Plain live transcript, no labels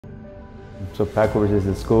So PAC WORKS is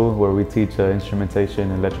a school where we teach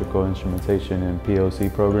instrumentation, electrical instrumentation, and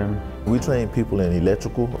PLC programming. We train people in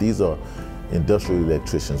electrical. These are industrial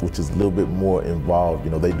electricians, which is a little bit more involved.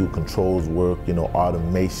 They do controls work,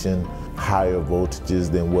 automation, higher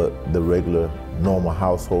voltages than what the regular normal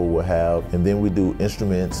household will have. And then we do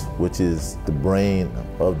instruments, which is the brain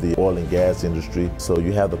of the oil and gas industry. So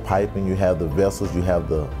you have the piping, you have the vessels, you have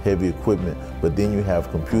the heavy equipment, but then you have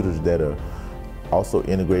computers that are also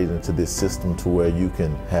integrated into this system to where you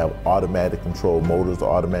can have automatic control. Motors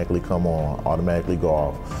automatically come on, automatically go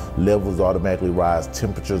off. Levels automatically rise,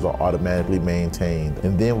 temperatures are automatically maintained.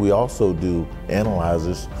 And then we also do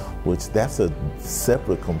analyzers, which that's a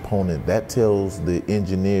separate component. That tells the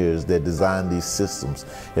engineers that design these systems,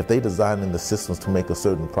 if they design in the systems to make a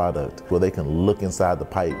certain product, where they can look inside the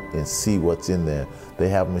pipe and see what's in there. They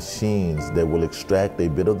have machines that will extract a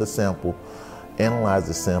bit of the sample, analyze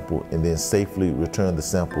the sample, and then safely return the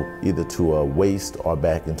sample either to a waste or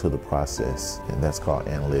back into the process, and that's called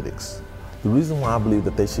analytics. The reason why I believe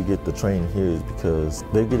that they should get the training here is because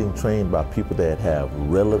they're getting trained by people that have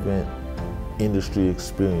relevant industry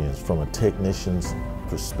experience from a technician's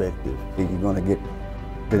perspective. You're going to get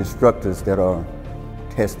the instructors that are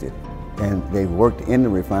tested, and they've worked in the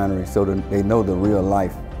refinery so that they know the real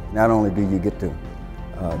life. Not only do you get the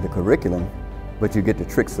curriculum, but you get the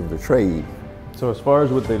tricks of the trade. So as far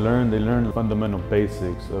as what they learn the fundamental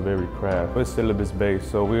basics of every craft. It's syllabus based,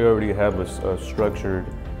 so we already have a structured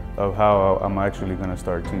of how I'm actually going to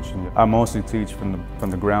start teaching. I mostly teach from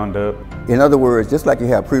the ground up. In other words, just like you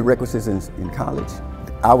have prerequisites in college,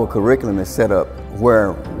 our curriculum is set up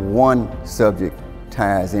where one subject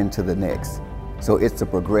ties into the next. So it's a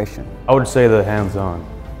progression. I would say the hands-on.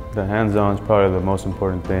 The hands-on is probably the most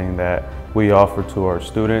important thing that we offer to our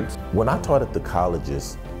students. When I taught at the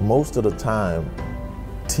colleges, most of the time,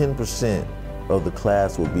 10% of the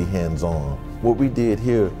class would be hands-on. What we did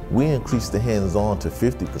here, we increased the hands-on to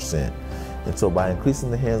 50%. And so by increasing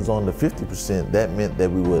the hands-on to 50%, that meant that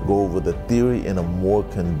we would go over the theory in a more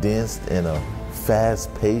condensed and a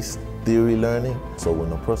fast-paced theory learning. So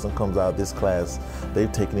when a person comes out of this class,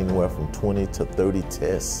 they've taken anywhere from 20 to 30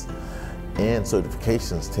 tests and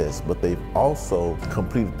certifications tests, but they've also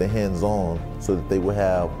completed the hands-on so that they will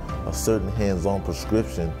have a certain hands-on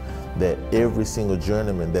prescription that every single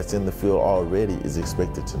journeyman that's in the field already is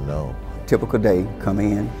expected to know. Typical day, come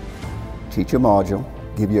in, teach a module,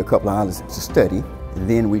 give you a couple of hours to study, and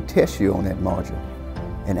then we test you on that module.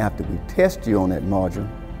 And after we test you on that module,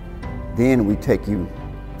 then we take you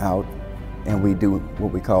out and we do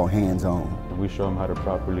what we call hands-on. We show them how to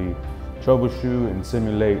properly troubleshoot and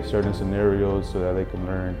simulate certain scenarios so that they can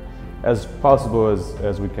learn as possible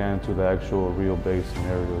as we can to the actual real-based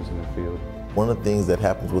scenarios in the field. One of the things that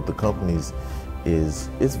happens with the companies is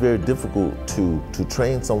it's very difficult to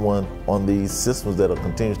train someone on these systems that are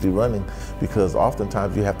continuously running, because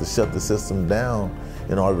oftentimes you have to shut the system down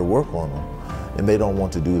in order to work on them, and they don't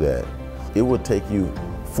want to do that. It would take you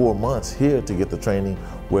 4 months here to get the training,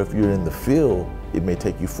 where if you're in the field, it may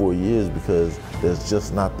take you 4 years because there's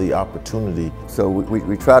just not the opportunity. So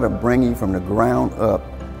we try to bring you from the ground up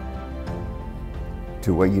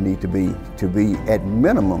to where you need to be at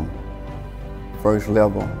minimum first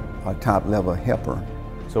level or top level helper.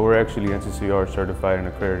 So we're actually NCCR certified and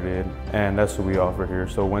accredited, and that's what we offer here.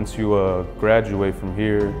 So once you graduate from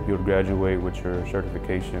here, you'll graduate with your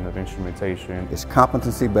certification of instrumentation. It's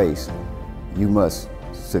competency based. You must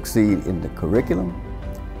succeed in the curriculum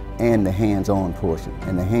and the hands-on portion.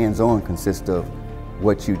 And the hands-on consists of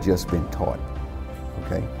what you've just been taught,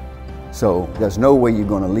 okay? So there's no way you're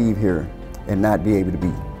gonna leave here and not be able to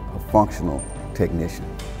be a functional technician.